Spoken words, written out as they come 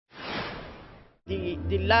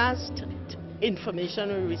The last information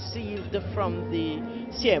we received from the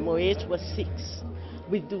CMOH was 6.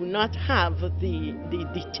 We do not have the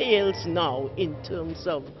details now in terms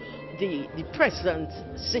of the present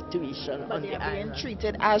situation but on the island. Being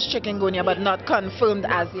treated as chikungunya, but not confirmed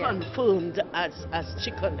as yet. Confirmed as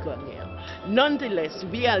chikungunya. Nonetheless,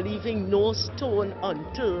 we are leaving no stone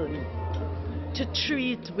unturned to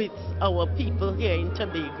treat with our people here in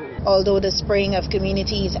Tobago. Although the spraying of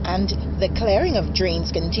communities and the clearing of drains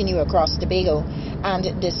continue across Tobago,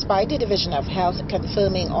 and despite the Division of Health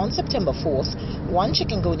confirming on September 4th one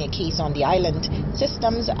chikungunya case on the island,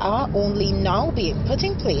 systems are only now being put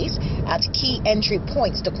in place at key entry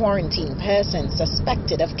points to quarantine persons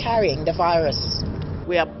suspected of carrying the virus.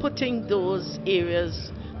 We are putting those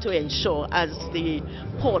areas to ensure, as the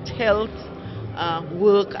port health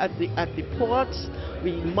work at the ports,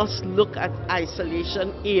 we must look at isolation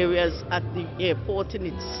areas at the airport in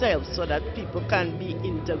itself so that people can be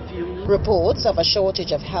interviewed. Reports of a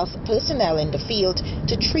shortage of health personnel in the field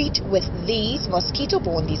to treat with these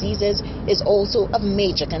mosquito-borne diseases is also a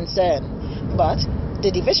major concern. But the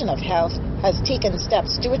Division of Health has taken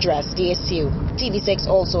steps to address the issue. TV6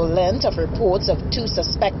 also learnt of reports of 2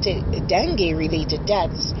 suspected dengue-related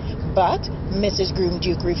deaths, but Mrs.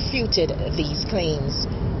 Groome-Duke refuted these claims.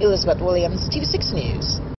 Elizabeth Williams, TV6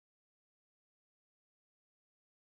 News.